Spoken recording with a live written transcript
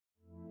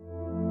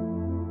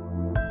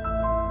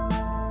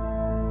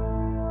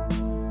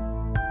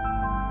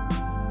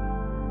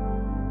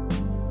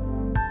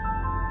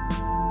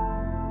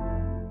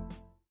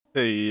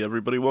Hey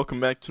everybody,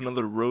 welcome back to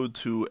another Road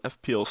to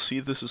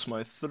FPL-C. This is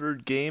my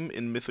third game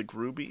in Mythic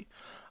Ruby.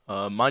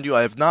 Mind you,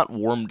 I have not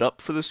warmed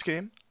up for this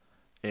game,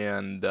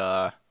 and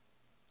I'm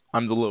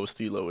the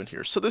lowest elo in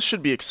here, so this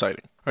should be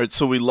exciting. Alright,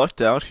 so we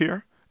lucked out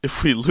here.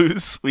 If we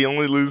lose, we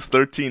only lose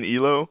 13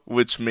 elo,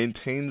 which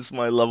maintains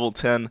my level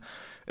 10,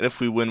 and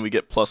if we win, we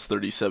get plus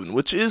 37,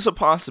 which is a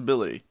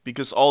possibility,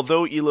 because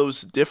although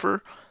elos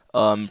differ,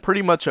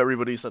 pretty much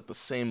everybody's at the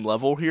same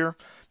level here.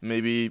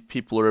 Maybe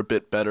people are a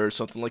bit better or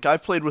something. Like,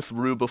 I've played with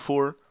Rue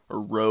before, or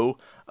Ro.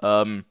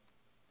 I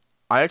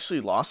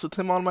actually lost with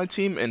him on my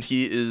team, and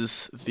he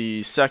is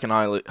the second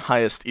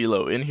highest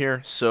elo in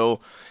here, so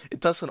it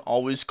doesn't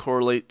always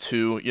correlate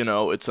to, you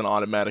know, it's an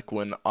automatic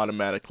win,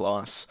 automatic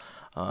loss,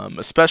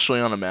 especially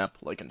on a map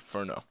like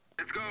Inferno.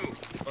 Let's go!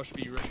 Rush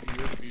B, rush B,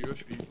 rush B,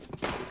 rush B.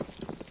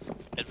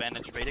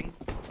 Advantage baiting.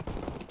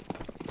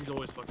 He's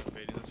always fucking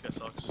baiting, this guy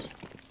sucks.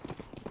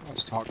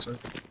 That's toxic.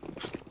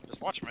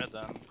 Just watch mid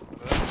then.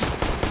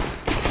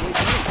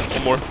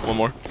 One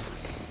more.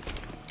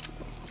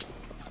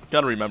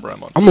 Gotta remember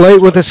I'm on. I'm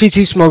late with a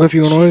CT smoke if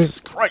you want to Jesus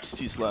Christ,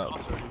 he's loud.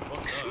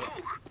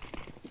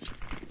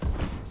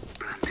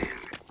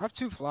 I have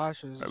two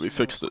flashes. Alright, we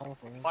fixed it.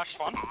 Flash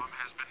spawn.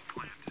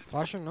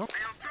 Flashing, no?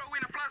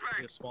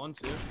 Yeah, spawn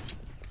too.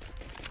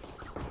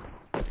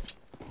 I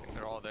think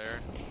they're all there.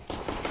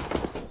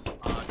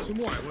 Two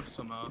more, I whiffed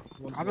somehow.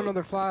 I have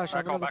another flash. I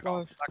have another Back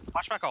all. flash.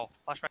 Flash back all.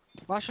 Flash back.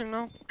 Flashing,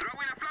 no?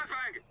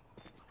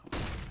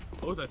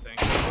 Both, I think.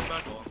 Both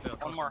back all. Yeah,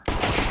 One more.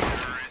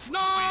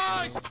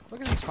 Nice!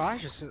 Look at these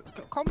flashes.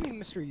 Call me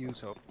Mr.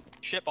 Yuzo.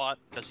 Shit bot,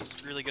 because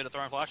he's really good at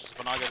throwing flashes,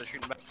 but not good at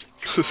shooting back.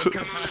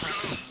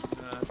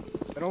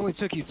 It only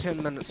took you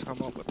 10 minutes to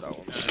come up with that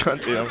one.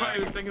 God damn. I've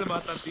been thinking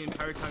about that the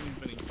entire time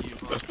you've been in queue,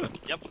 huh?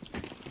 Yep.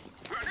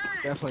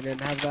 Definitely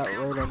didn't have that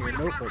wrote on your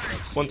notebook.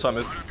 One time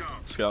it.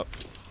 Scout.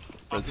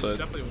 Red There's side.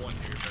 definitely one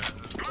here,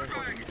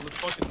 let's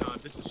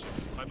fucking, this is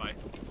shit. Bye-bye.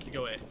 You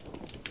go away.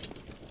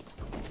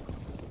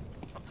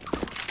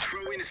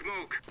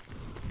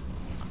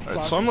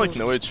 Alright, so I'm like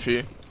no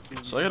HP,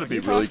 so I gotta be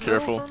really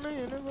careful.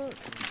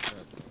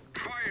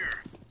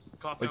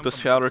 Like, the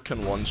scouter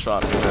can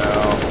one-shot me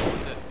now.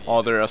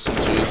 All their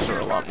SMGs are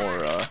a lot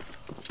more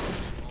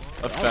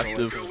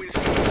effective.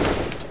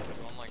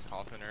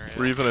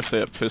 Or even if they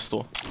have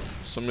pistol.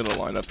 So I'm gonna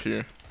line up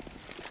here.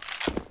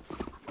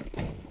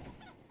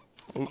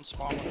 One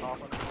spawn with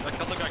coffin. I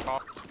killed the guy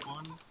coffin.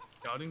 One.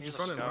 Scouting, He's just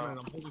a running. scout. I'm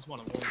holding one.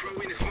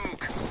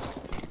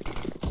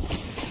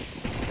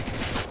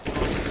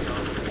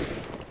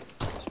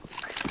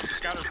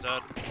 Scouter's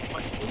dead.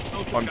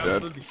 I'm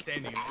dead.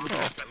 Standing.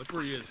 Look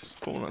where he is.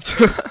 Cool.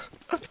 Put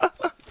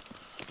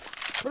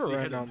it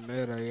right down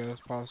mid, I guess,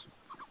 possible.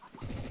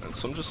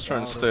 So I'm just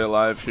trying to stay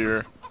alive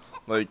here.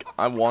 Like,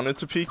 I wanted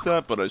to peek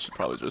that, but I should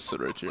probably just sit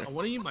right here. I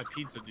want to eat my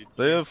pizza, dude.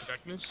 They have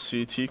Check me.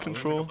 CT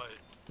control,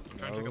 I'm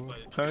trying to take a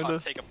bite. kinda.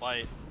 Take a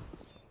bite.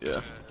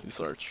 Yeah, he's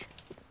arch.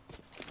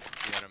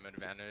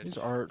 He's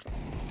art.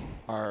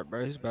 Alright,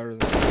 bro, he's better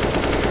than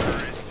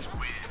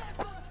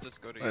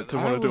Alright, they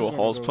wanna do a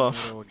halls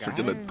puff. They're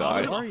gonna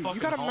die. You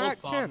got a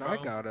Mac 10, I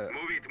got it.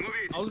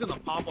 I was gonna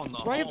pop on the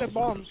Swing at the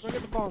halls. bomb, swing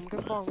at the bomb, get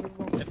the bomb, get the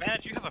bomb.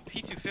 Advantage, you have a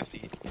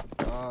P250.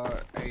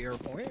 At your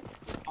point?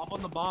 Pop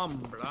on the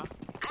bomb, brah.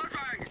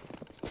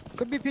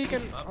 Could be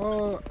peeking.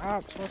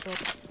 Apps, watch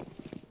out.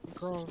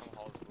 Girl.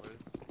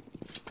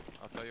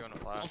 I'll tell you on a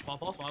flash. Halls pop,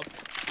 halls pop.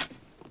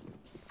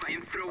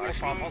 Flash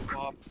pop, halls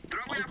pop.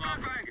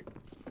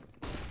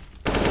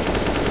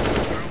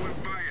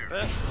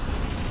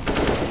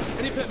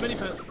 Mini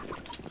pit.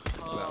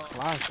 That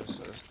flash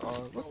assist.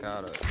 Oh, look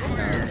at it. Look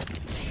at it.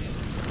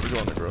 We're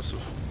going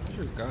aggressive. Where's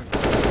your gun?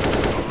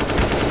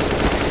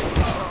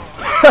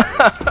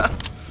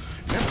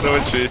 He's no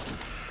HP.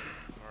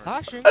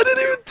 Flashing. I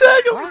didn't even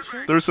tag him!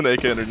 Flashing. There's an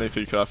AK underneath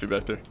your coffee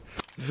back there.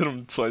 Hit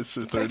him twice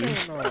for 30.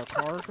 Taking,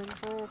 car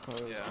control,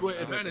 Wait,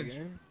 advantage.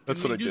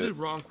 That's Can what I you do get.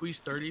 the wrong quiz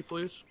 30,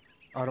 please?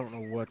 I don't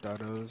know what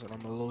that is, and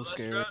I'm a little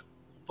scared.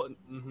 But,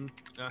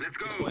 yeah,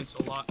 explains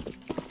a lot.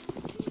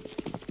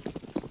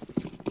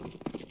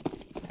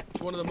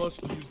 It's one of the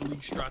most used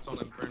league strats on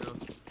Inferno.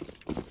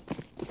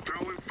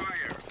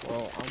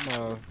 Well, I'm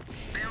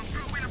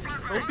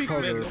Don't be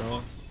cover mid, it, no.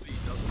 though.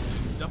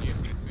 He's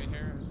definitely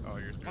here. Oh,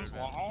 you're One's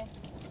long haul.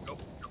 Go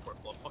for it,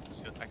 Flo. Fuck this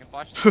kid. I can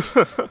flash.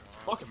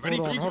 Fuck him, ready?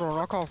 Hold on, 3, hold on,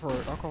 I'll call for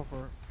it,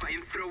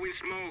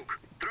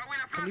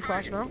 Can you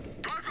flash now?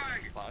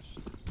 Flash.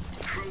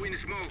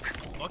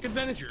 Fuck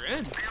advantage, you're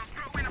in.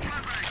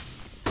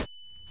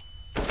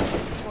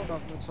 Hold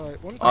off inside.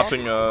 One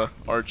Offing,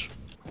 arch.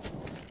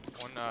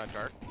 One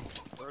dark.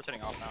 We're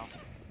rotating off now.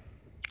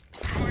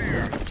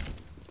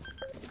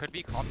 Could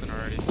be Compton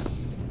already.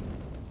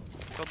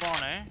 Go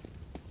on, eh?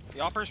 The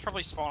operas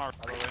probably spawn our,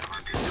 by the way.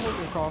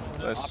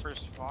 Nice. Operas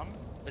spawn?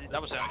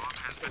 That was him.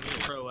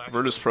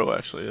 Virtus Pro,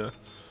 actually, yeah.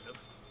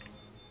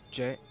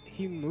 Jay,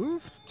 he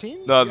moved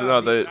team? No,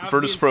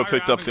 Virtus Pro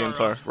picked up the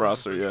entire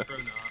roster, yeah. They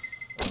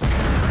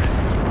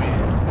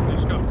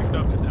just got picked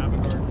up because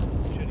Avangard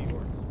shitty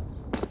work.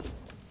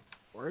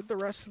 Where'd the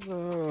rest of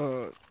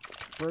the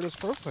where does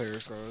pro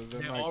players go?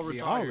 Then They like all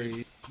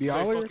retired.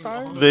 Bialy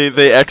retired?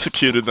 They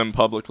executed them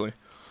publicly.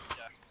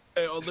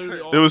 Hey,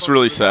 literally all It was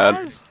really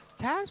fucking sad.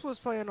 Taz was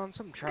playing on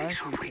some trashy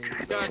team.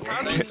 Yeah, though.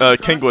 Taz-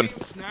 Kingwin.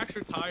 Snacks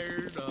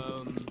retired.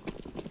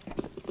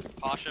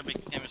 Pasha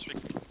became a streak.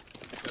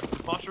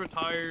 Pasha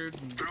retired.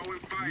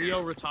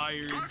 Leo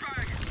retired.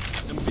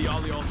 And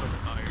Bialy also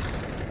retired.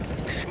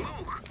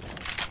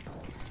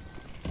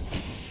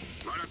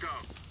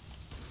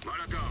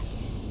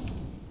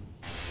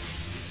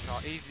 No,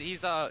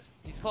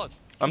 he's close.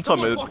 I'm top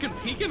Someone mid. fucking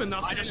peek him and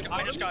not I just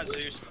got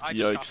Zeus. I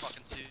just got Yikes.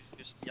 fucking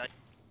Zeus.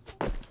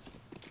 Yikes.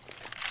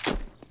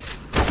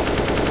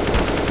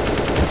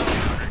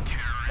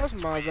 That's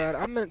my bad.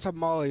 I meant to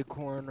molly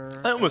corner.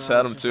 I almost and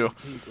had him was too. gonna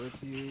peek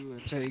with you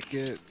and take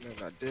it,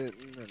 and I didn't,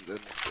 and then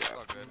It's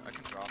all good. I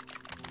can drop.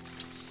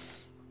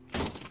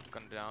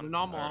 Gun down.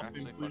 No, I'm Or off.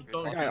 actually, Please fuck it.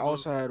 don't. that guy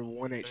also had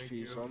 1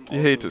 HP, so I'm.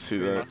 You hate also to see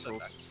very that.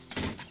 close.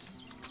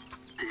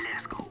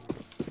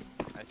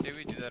 I say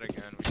we do that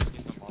again. We just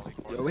need some molly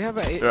corner. Yo, we have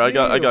a. Here, I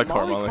got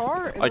car, molly Molly.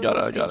 car, and I got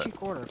then it, I got there's it.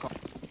 Corner car.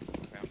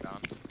 Okay, I'm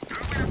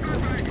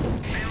down.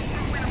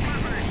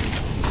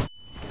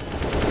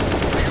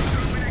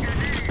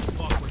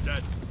 Fuck, we're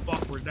dead.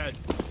 Fuck, we're dead.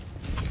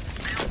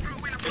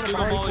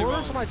 Molly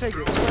corner, somebody take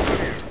it.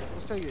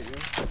 Let's take it,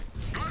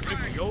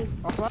 yo. Yo.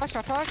 I flash,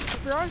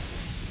 keep your eyes.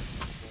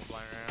 Full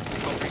blind right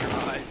now. Open your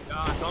eyes.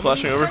 Yeah, dummy.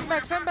 Flashing over.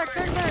 Send back,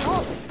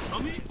 oh!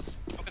 Dummy.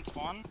 Fucking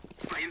spawn.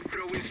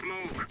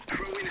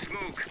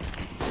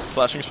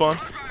 Flashing spawn.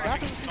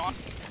 Back in Spawn.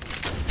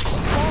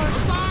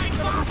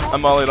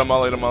 I'm mollied. We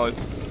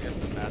have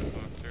some bad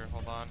smokes here.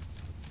 Hold on.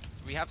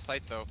 So we have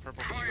sight though.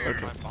 Purple. Can you go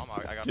Okay. my bomb?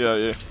 I got. Yeah,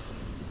 yeah.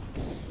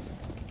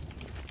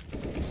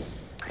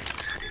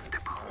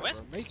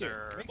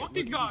 Wester. Fuck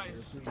you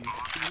guys. Can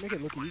you make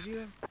it look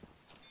easier?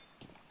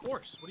 Of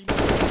course. What do you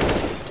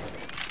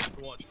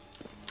mean? Watch.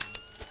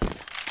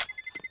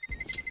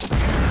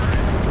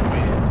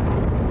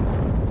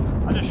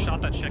 I just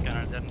shot that chicken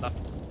and it didn't die.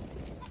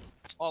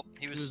 Oh,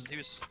 he was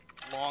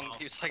long.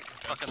 He was like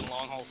fucking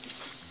long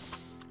holes.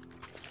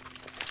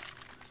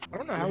 I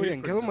don't know how we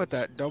didn't kill him with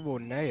that double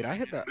nade. I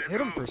hit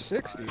him for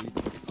 60.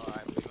 Oh,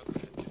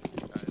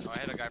 I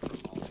hit a guy from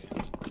molly.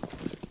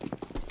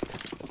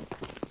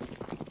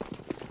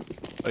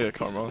 I got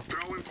Karma.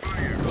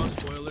 Cross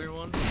spoiler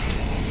one.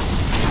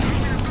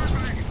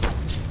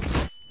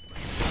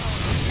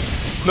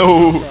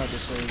 No! Tried to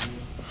save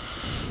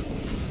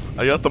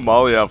you. I got the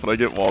molly out, but I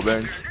get wall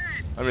banged.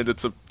 I mean,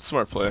 it's a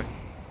smart play.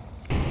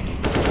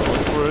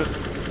 Going for it.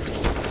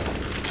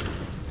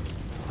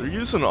 They're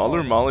using all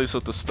their mollies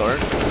at the start.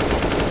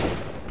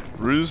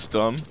 Rue's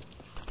dumb.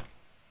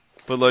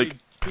 But like,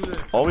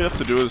 all we have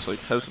to do is like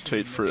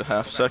hesitate for a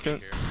half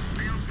second,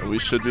 and we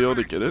should be able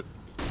to get it.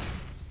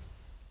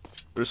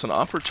 There's an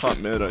upper top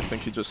mid, I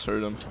think he just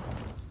heard him.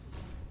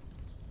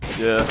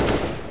 Yeah.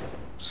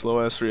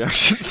 Slow ass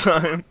reaction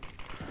time.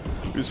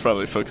 He was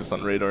probably focused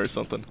on radar or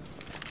something.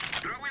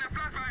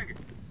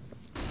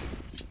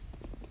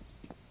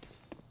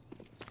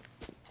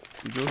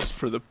 He goes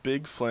for the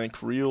big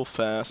flank real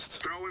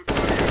fast.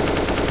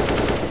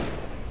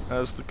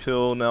 Has the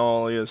kill, now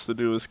all he has to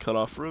do is cut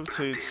off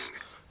rotates.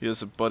 He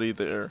has a buddy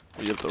there.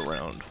 We have the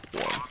round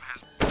one.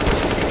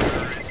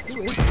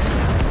 Who is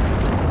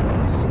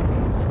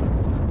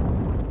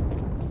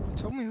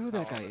Tell me who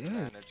that guy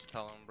is. Just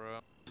tell him, bro.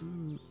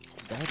 Do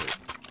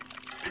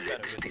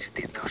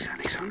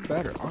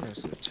better,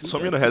 honestly. So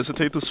I'm gonna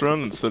hesitate this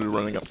round instead of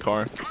running up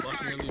car.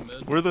 Flashing enemy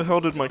mid. Where the hell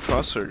did my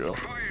crosshair go?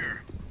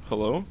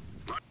 Hello?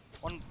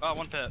 One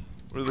pit.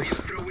 Where the...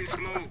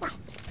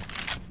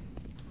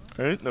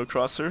 Alright, no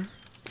crosshair.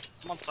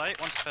 I'm on site.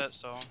 One's pit.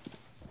 So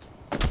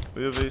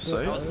We have a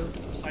site.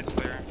 site's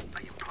clear.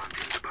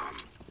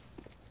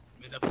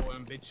 Mid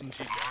FOM, bitch and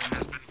cheat.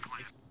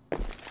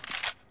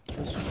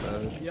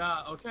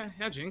 Yeah, okay.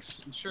 Yeah,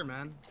 Jinx. Sure,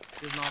 man.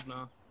 He's not no.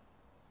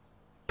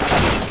 No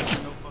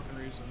fucking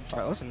reason.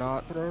 Alright, let's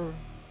not throw.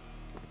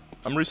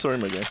 I'm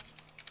restarting my game.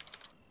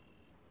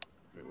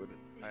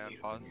 I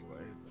unpause.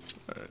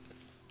 Alright,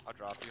 I'll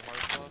drop you hard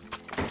club.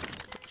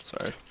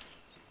 sorry.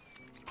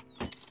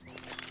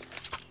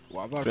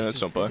 Well, I'm about Yeah, to let's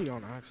jump by.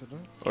 on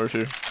accident. Or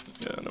here.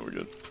 Yeah, no, we're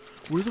good.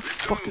 Where the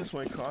fuck is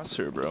my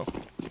crosshair, bro?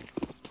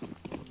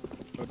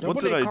 What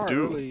did I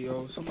do? Early,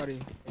 yo. Somebody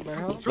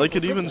help? Like,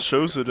 it even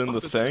shows it in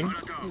the thing.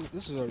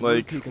 This is a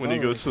Like, repeat when you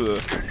go early. to the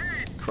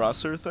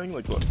crosshair thing,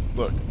 like, look.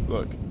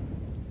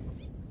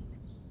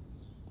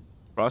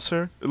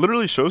 Crosshair? It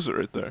literally shows it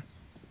right there.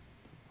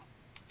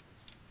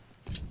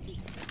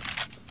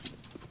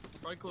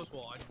 Right close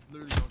wall. I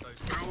literally don't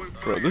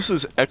dice. Bro, this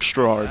is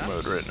extra hard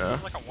mode right now.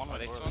 Like a one Oh,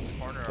 they way. still in the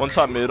corner. One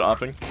top mid,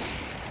 opping.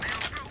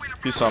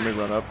 He saw me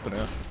run up, but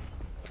yeah.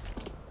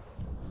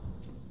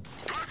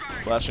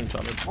 Flashing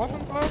top mid. Off him,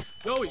 flash?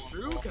 Yo, he's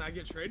through. Can I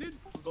get traded?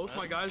 Both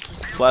my guys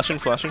just. Flashing.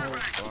 Oh,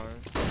 fine.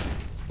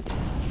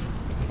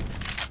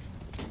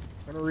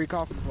 Gonna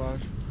recall from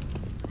flash.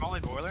 Molly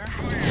boiler.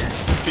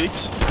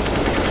 Peeked.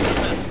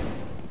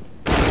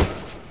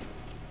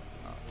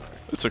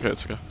 It's okay.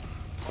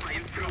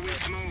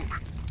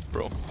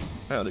 Bro,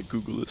 I had to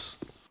Google this.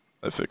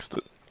 I fixed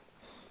it.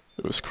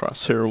 It was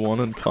Crosshair 1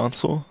 in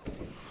console.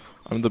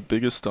 I'm the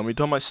biggest dummy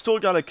dumb. I still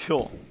got a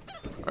kill.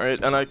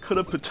 Alright, and I could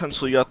have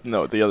potentially got...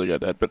 No, the other guy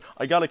died, but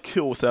I got a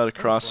kill without a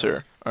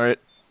crosshair. Alright?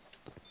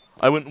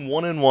 I went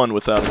 1-1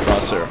 without a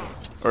crosshair.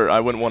 Or I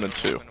went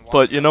 1-2.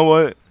 But you know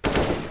what?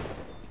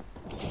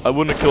 I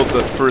wouldn't have killed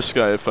the first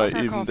guy if I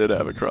even did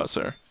have a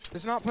crosshair.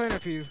 It's not playing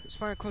for you. It's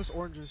playing close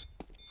oranges.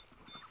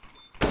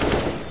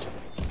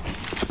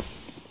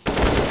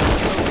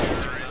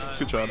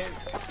 Good job.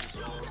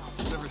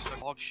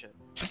 Dog shit.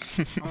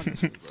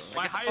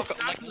 My highest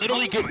stats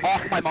Literally get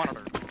off my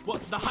monitor.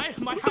 What? My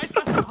highest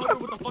stats is hover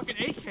with a fucking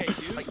AK,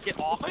 dude. Like get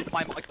off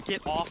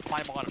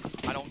my monitor.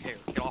 I don't care.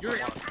 Get off my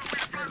monitor.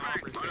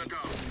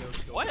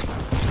 What?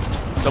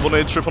 Double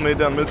nade, triple nade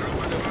down mid.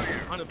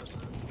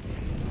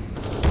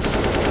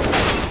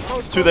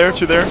 100%. Two there.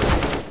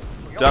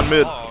 Down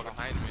mid. Oh,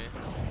 behind me.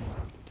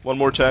 One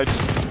more tags.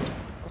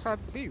 Outside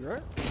B,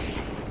 right?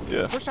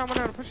 Yeah. Push down one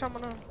down. Push down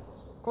one down.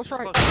 Close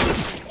right.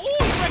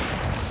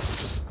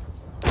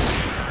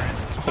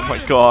 Oh my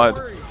god.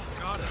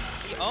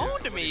 He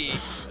owned me.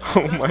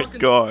 Oh my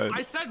god.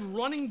 I said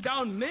running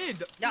down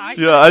mid.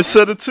 Yeah, I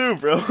said it too,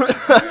 bro.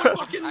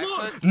 Fucking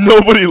look.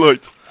 Nobody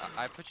looked.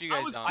 I put you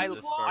guys down I- to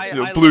this I- part.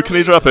 Yo, Blue, can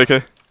you drop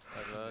AK?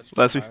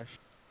 Lassie. Gosh.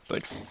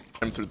 Thanks.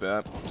 I'm through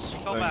that.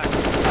 Fell back.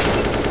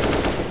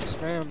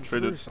 Spam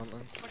Traded. through something.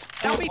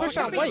 Down B, Push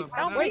down. Wait.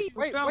 down, Wait.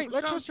 push down, push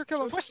Let down. Twister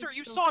kill him. Twister,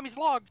 you saw him. He's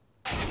logged.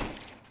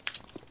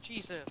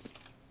 Jesus.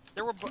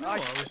 There were. No, I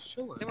was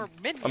chilling. They were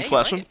mid. I'm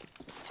flashing.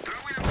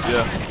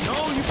 Yeah. No,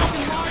 you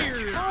fucking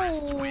liar.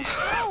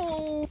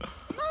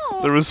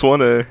 No. There was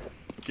one A.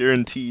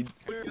 Guaranteed.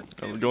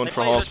 I'm going They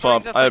for play- House they're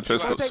trying Pop. to I have take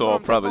pistol, Take so bomb, I'll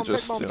take probably bomb, take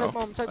just, bomb, you take know.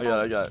 bomb, take I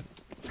got it.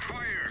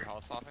 You're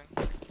house popping?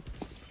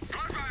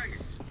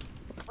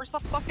 Where's the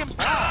fucking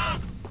ball?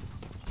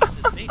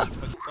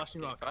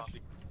 Flashing rock.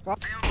 Flash.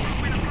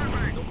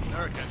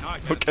 Okay, now I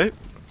can. Okay.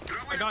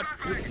 I got.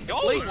 Go.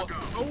 Wait, God, go.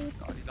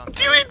 he's on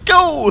Do it,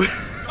 go!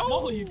 Come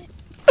on, you.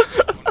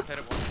 One hit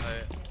at one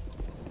side.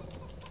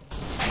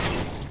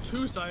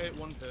 2 side,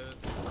 1 pit.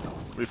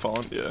 We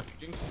fallen? Yeah.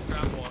 Jinx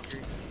grab walker.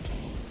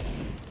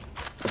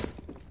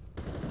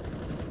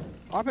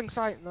 Hopping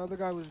sight, and the other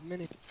guy was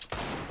mini.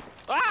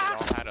 Ah!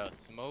 Y'all had a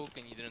smoke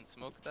and you didn't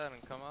smoke that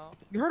and come out?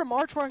 You heard him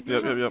archway?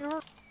 Yep.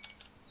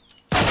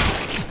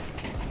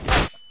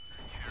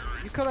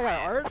 You kill that guy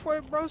archway,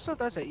 bro? So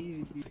that's an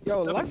easy beat.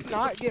 Yo, let's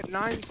not get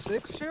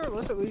 9-6 here.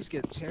 Let's at least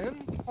get 10,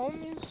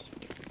 homies.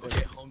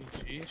 Okay,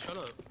 homie G, shut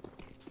up.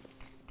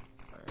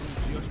 G,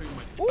 I'll show you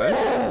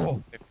my.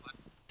 Ooh! They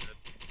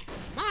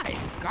My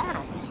God,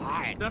 I'm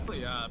high. It's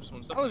definitely abs.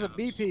 That was a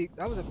B peak.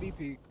 That was a B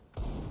peak.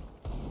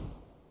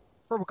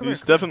 Purple, come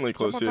He's here. definitely Jump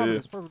close, on top yeah. of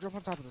this, Purple, jump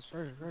on top of this.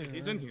 Right,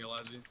 He's in here,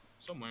 Lazzy.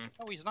 Somewhere.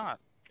 No, he's not.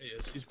 He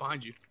is. He's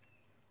behind you.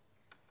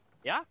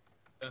 Yeah?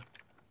 Yeah.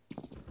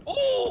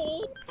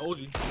 Oh! Told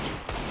you.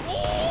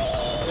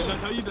 Oh! Didn't I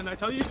tell you? Didn't I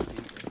tell you?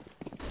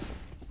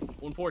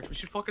 One porch. We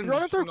should fucking. You're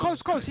running swing through, on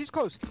close. this. He's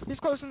close. He's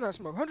close in that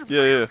smoke. 100%.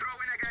 Yeah.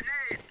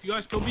 If you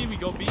guys go B, we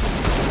go B.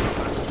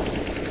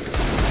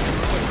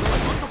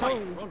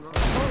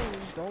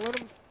 Don't let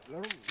him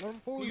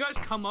pull. You guys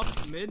come up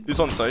mid. He's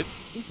on site.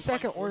 He's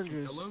second Like,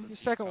 oranges. kill him? He's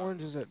second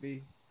oranges at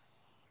B.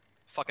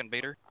 Fucking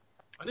baiter.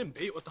 I didn't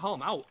bait. What the hell?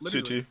 I'm out.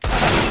 Literally.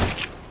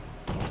 CT.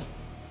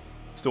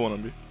 Still one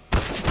on B.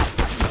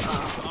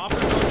 The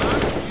offer goes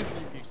back. Use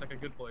 3 peaks like a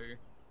good player.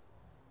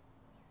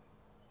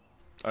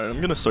 Alright,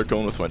 I'm gonna start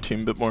going with my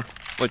team a bit more.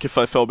 Like, if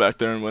I fell back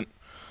there and went...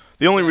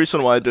 The only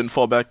reason why I didn't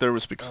fall back there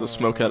was because the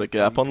smoke had a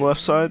gap on the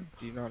left side.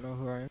 Do you not know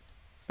who I am?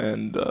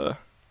 And,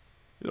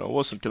 you know, it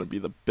wasn't gonna be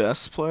the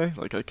best play.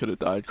 Like, I could have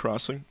died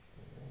crossing.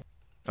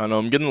 I don't know,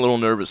 I'm getting a little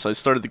nervous. I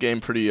started the game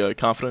pretty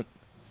confident.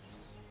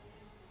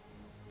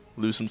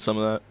 Losing some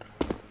of that.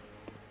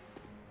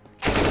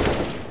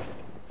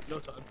 No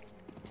time.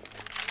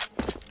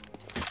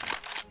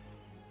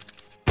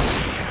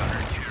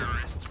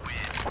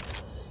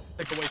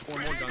 Take away 4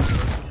 more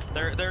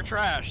guns. They're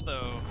trash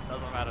though.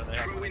 Doesn't matter. They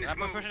have.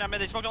 I'm pushing down mid.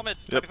 They smoked all mid.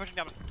 Yep. I'm pushing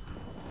down mid.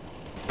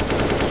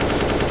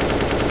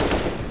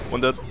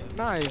 One dead.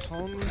 Nice,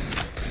 homie.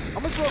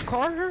 I'm gonna throw a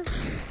car here.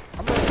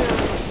 I'm gonna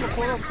throw a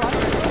corner on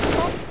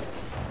fire.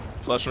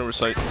 Flashing over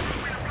sight.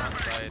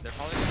 Right, they're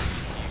probably gonna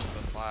use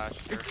the flash.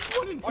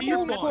 One in Watch T your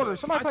spawn. corner.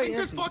 Somebody I play think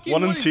there's anti. fucking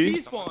One in in T?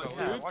 T spawn,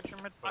 Yeah, dude. watch your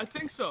mid. I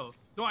think so.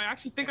 No, I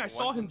actually think I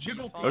saw him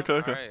jiggle peek.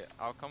 Okay. Alright,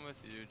 I'll come with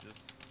you. Just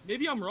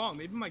Maybe I'm wrong.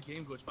 Maybe my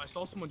game glitched, but I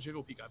saw someone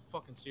jiggle peek. I'm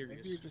fucking Maybe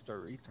serious. you're just a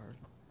retard.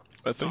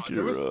 I think Nah,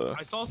 there you're, was-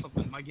 I saw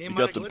something. My game you might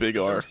got the have big glitched,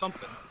 but there R. was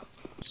something.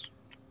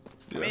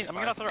 I mean, I'm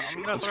gonna throw.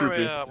 Let's throw group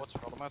you. a what's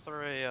it called? I'm gonna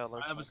throw a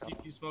lurch I have a smoke out.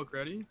 CT smoke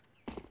ready.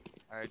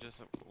 alright, just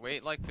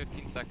wait like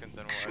 15 seconds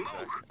and we'll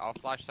exit. I'll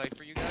flash sight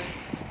for you guys.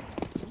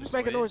 Just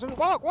making noise.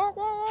 Walk.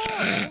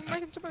 I'm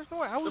making too much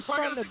noise. I was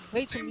trying to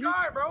bait some you.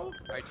 guy, bro.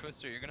 Alright,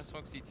 Twister, you're gonna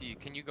smoke CT.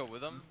 Can you go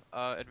with them?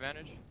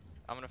 Advantage?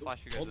 I'm gonna flash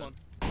you guys. Hold in. on.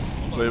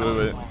 Wait.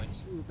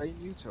 Ooh, baiting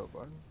you too,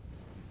 bud.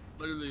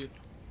 Literally.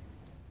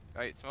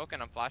 Alright, smoke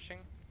and I'm flashing.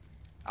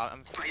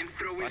 I'm flashing.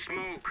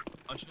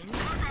 Touching.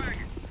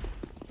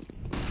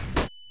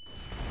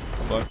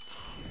 Fly.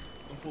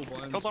 full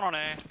blind. Killed one on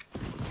A.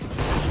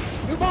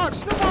 New box,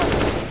 new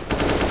box.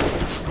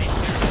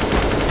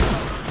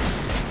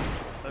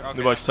 Okay,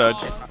 New box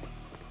tagged.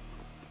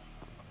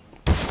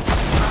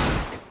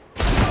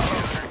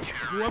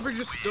 Whoever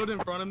just stood in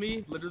front of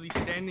me, literally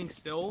standing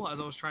still as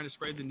I was trying to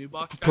spray the new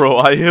box guy. Bro,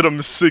 I hit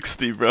him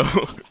 60, bro. I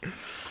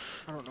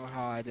don't know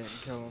how I didn't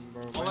kill him,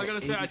 bro. All I gotta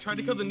say, I tried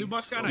to kill the new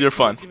box guy. And You're I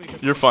couldn't fine. see him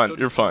because You're someone fine. stood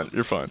You're in front fine. of me.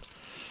 You're fine.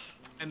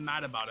 I'm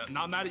mad about it.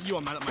 Not mad at you,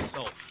 I'm mad at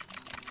myself.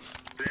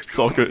 It's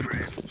all good.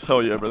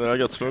 Hell yeah, brother. I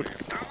got smoke.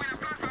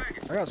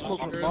 I got smoke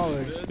from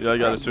Molly. Yeah, I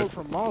got it too. Smoke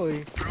from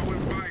Molly.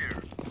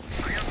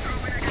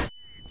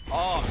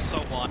 Oh, I'm so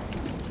blind.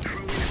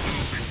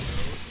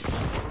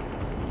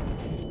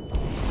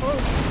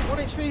 Close. 1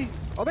 HP.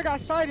 Other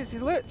guy's side is he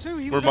lit too.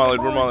 He We're was in the mollied.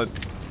 We're molly.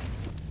 mollied.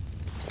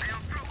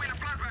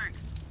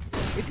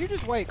 If you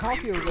just wait,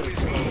 coffee will get it.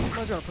 I'm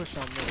not gonna push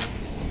down middle.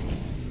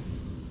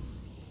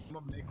 I'm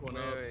gonna make one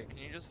Wait, up. wait, can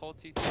you just hold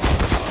CT?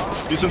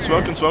 He's in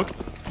smoke. In smoke.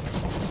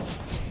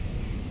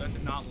 That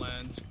did not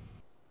land.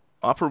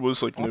 Opera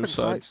was like Up new in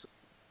side. sights.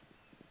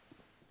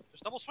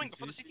 Just double swing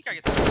before the CT guy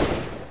gets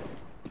there.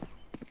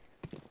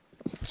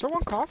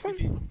 Someone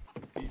coughing?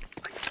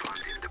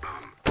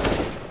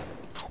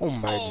 Oh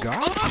my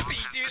god. Coffee,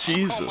 dude.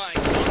 Jesus. Oh my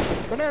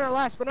god. Banana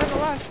last, banana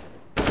last.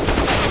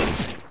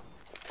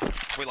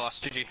 We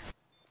lost. GG.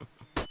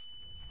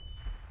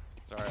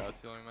 Sorry, I was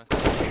feeling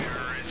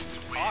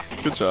myself.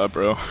 Coffee. Good job,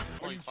 bro.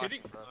 Are you Fine,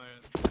 kidding? bro.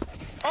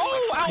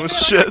 Oh, ow, Oh, man,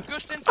 shit. I got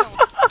gushed into him. No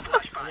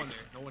one here.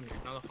 No one here.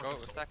 Not a Go,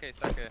 fucking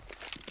soul. Sake.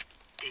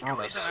 Not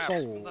a He's an apps,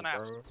 soul, he's an apps.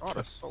 bro. Not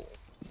a soul.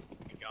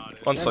 We got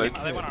it. On site.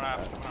 They went on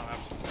apps. They went on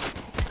apps.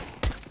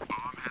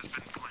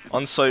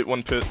 On site,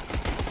 one pit.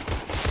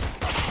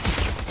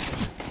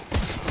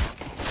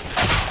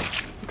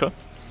 Okay.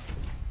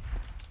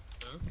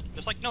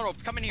 Just like, no,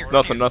 come in here.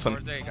 Nothing, come in nothing.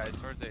 Towards A, guys,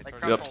 towards A, here. Like,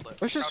 towards A. Yep. crouch hold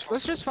it.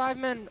 Let's just 5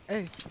 men.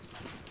 Hey.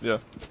 Yeah.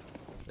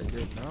 They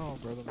did now,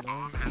 brother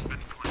man.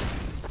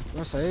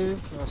 No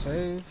save, no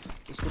save.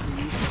 It's gonna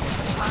be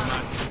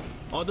easy.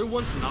 Other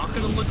one's not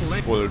gonna look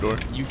like Boiler door.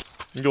 you.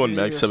 I'm going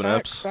mag 7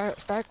 stack,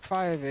 apps. Stack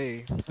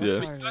 5A. Stack Yeah.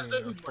 5A,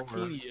 That's who or four.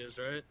 Martini is,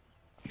 right?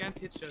 Can't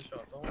hit chest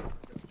shot.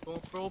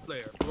 Don't pro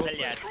player. Pro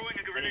player.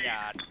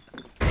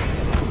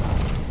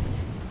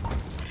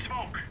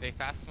 They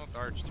fast smoked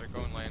arch, they're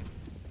going lane.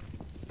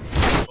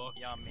 Fuck.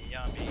 Yummy,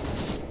 yummy.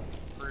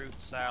 Fruit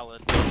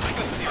salad.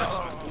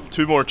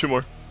 Two more.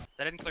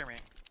 They didn't clear me.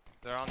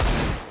 They're on the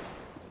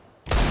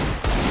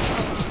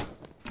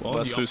Well,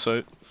 Last two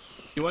site.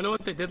 you wanna know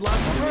what they did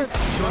last time?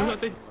 You wanna know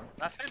what they?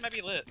 That's gonna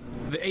maybe lit.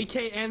 The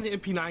AK and the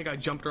MP9 guy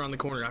jumped around the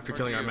corner after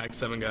killing our Max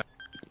 7 guy.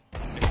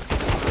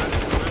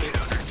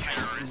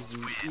 Easy,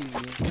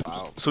 easy.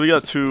 So we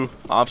got 2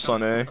 ops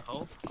on A.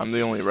 Oh, I'm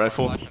the only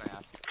rifle. flash and a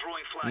half.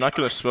 I'm not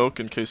gonna smoke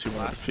in case you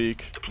want to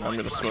peek. I'm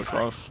gonna smoke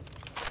off.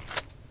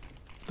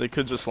 They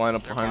could just line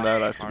up behind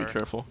that. I have to be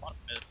careful.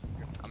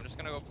 I'm just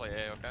gonna go play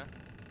A, okay?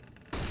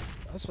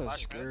 That's a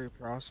Flash scary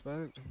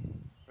prospect.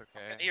 It's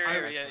okay. Here,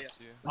 I yeah. trust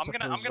you. I'm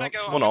gonna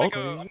go. One I'm ult.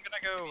 gonna go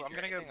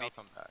Anything, B. I'll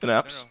come back. In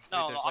apps?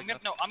 No, there's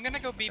like I'm gonna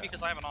go B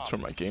because I have an op.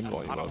 Turn my game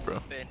volume up, bro.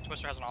 And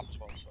Twister has an op as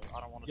well, so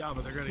I don't want to. yeah,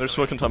 but they're gonna. They're go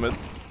smoking top mid.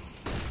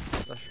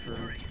 That's true.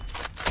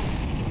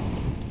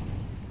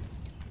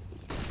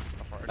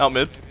 Apart, Out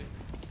mid. maybe.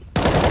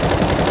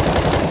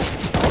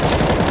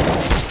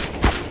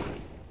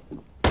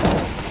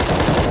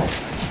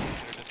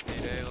 They're just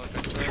need A, look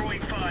at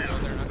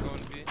they're not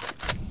going B.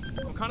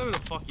 I'm kind of in a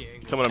fucking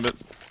angle. Coming on mid.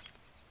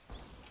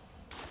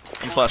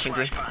 I'm flashing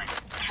green.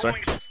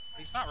 Sorry.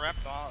 He's not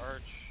wrapped on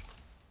Arch.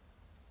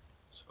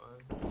 It's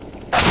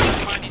fine.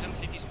 Fine, he's in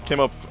CT spawn. Came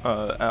up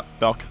at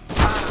Balk.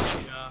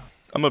 Yeah.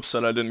 I'm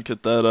upset I didn't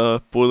get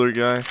that boiler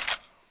guy.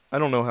 I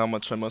don't know how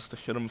much I must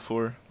have hit him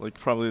for. Like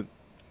probably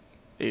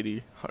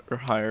 80 or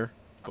higher,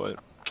 but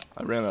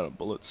I ran out of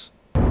bullets.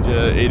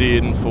 Yeah,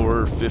 88 and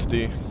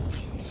 450.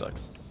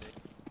 Sucks.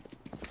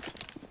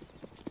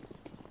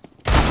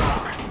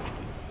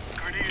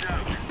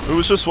 It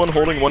was just one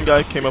holding, one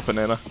guy came up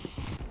banana.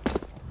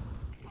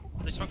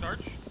 They smoked Arch.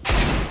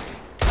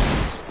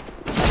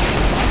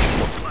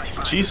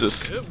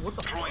 Jesus. Shit, what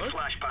the fuck?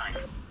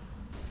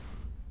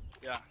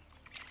 Yeah.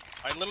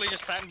 I literally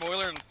just sat in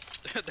boiler and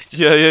they just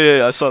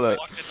Yeah, I saw that.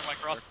 walked into my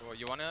cross. Well,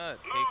 you wanna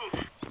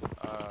take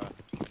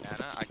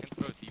banana? I can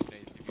throw deep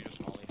nades if you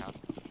just only have.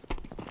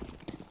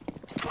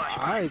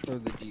 I throw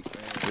the deep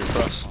man. You're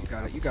cross. You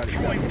got it. I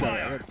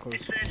got it close.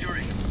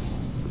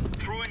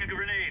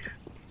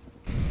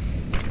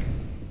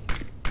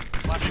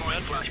 Flashing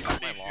mid.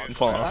 My log. I'm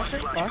falling off.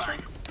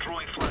 Flashing?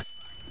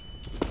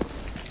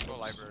 Go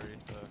library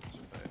to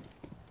just say.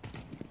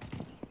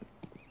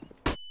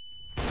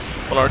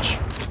 One arch.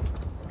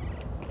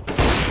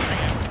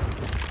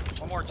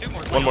 One more, two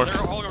more. One more.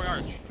 They're all going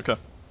Arch. Okay. God,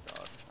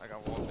 I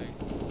got wall thing.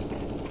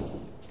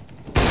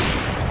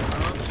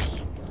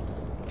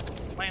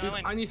 Lane, Dude,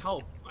 lane. I need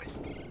help.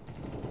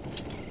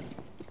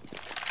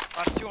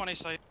 Last two on A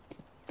site.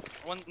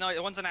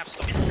 No, one's an app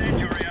still.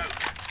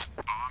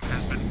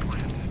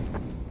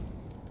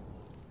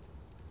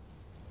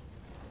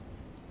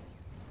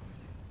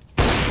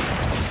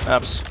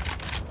 Apps.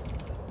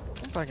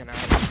 like an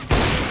average.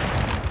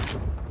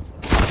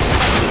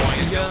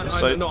 Yeah,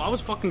 Sight. no, I was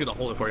fucking gonna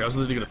hold it for you. I was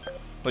literally gonna.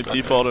 Like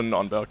default and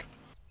on back.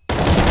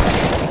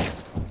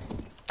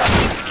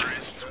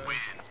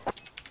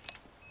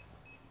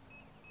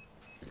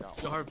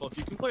 Yo, Hardfall,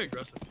 you can play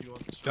aggressive if you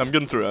want. I'm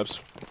getting through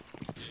abs.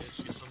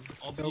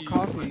 I'll Yo, be-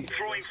 Coffee.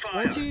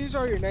 Once you use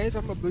all your nades,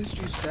 I'm gonna boost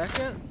you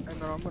second,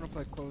 and then I'm gonna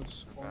play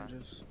close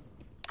oranges.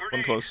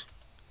 One close.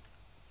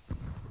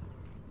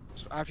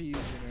 So after you use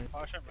your nade.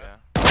 Oh shit, man.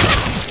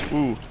 Yeah.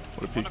 Ooh,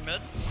 what a One peek. in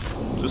mid.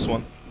 Just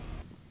one.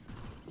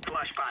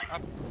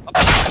 Up.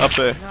 Up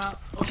there. Yeah,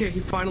 okay, he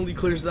finally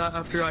clears that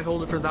after I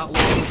hold it for that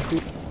long.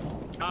 Cool.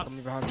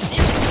 I'm behind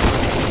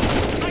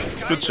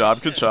Good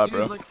job, good job,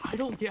 bro. Like, I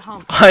don't get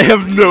how. I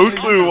have no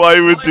clue why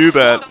you would do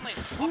that. Off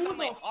down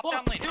lane. Off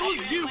down lane. It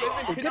was you.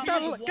 Get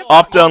that. Get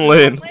Op down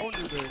lane. Don't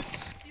do this.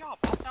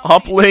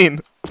 Hop lane.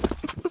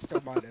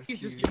 Still mine.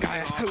 He's just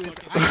Guy, getting I off was-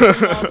 fucking-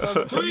 I was off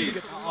of- Please,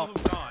 for the love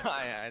of God.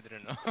 I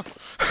didn't know.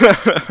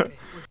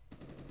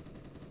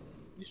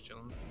 He's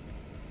chilling.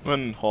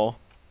 One hall.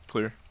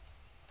 Clear.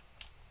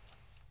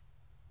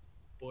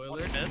 One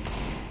Boiler. in mid.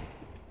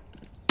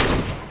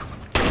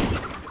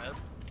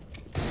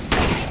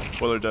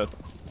 Boiler dead.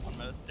 One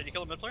mid. Did you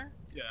kill a mid player?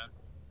 Yeah.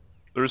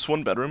 There's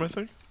one bedroom, I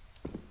think.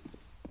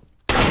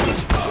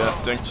 Yeah,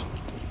 dinked.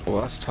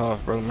 Well, that's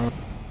tough, bro. Man.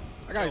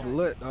 That guy's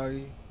lit,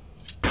 dog.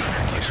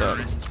 Nice shot.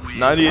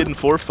 98 and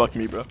 4. Fuck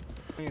me, bro.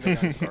 That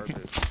guy's garbage.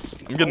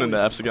 I'm getting into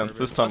apps again.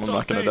 This time That's I'm what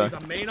not gonna saying, die.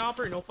 He's a main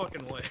operator, no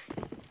fucking way.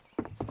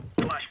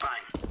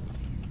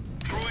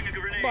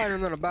 Better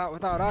than a bat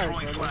without eyes,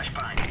 brother.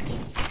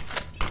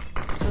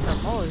 He's in that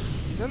molly.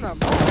 He's in that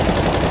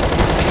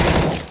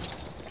molly.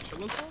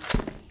 Chilling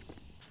for?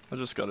 I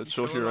just gotta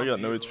chill here. I got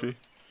no HP.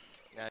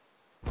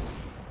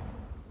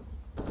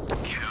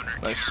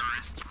 Nice.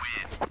 Nice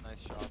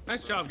shot.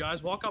 Nice job,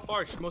 guys. Walk up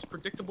arch. Most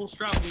predictable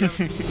strat we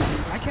haven't seen.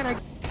 Why can't I?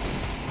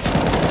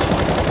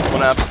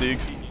 One app Steeg.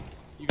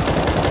 You got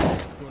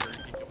corner,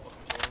 you can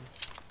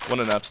fucking One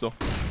in app still.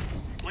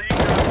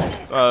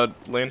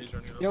 Lane. kill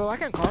him. Yo, I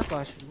can car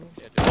flash you.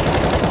 Yeah, dude.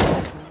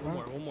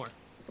 One more.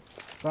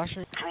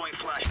 Flashing.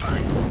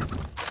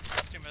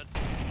 That's two mid.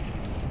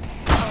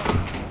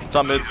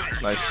 Top mid.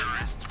 Nice.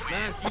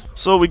 Man, if you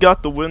So we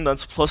got the win.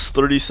 That's plus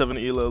 37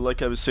 elo.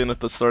 Like I was saying at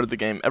the start of the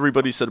game,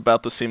 everybody's at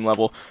about the same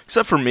level,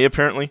 except for me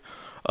apparently.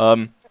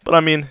 But I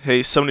mean,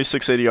 hey,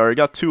 76 ADR. I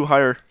got two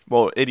higher,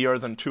 well, ADR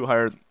than two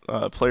higher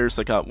players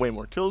that got way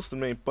more kills than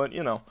me. But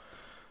you know,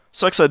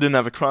 sucks I didn't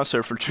have a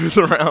crosshair for 2 of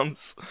the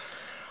rounds.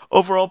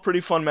 Overall,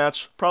 pretty fun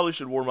match. Probably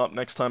should warm up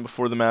next time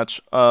before the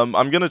match.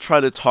 I'm gonna try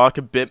to talk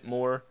a bit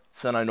more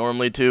than I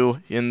normally do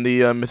in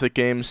the Mythic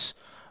games.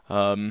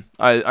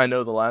 I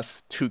know the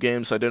last 2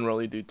 games I didn't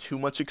really do too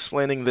much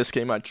explaining. This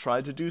game I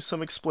tried to do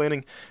some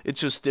explaining. It's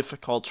just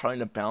difficult trying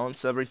to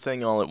balance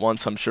everything all at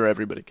once. I'm sure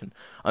everybody can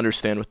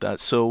understand with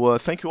that. So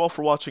thank you all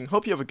for watching.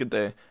 Hope you have a good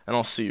day, and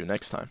I'll see you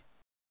next time.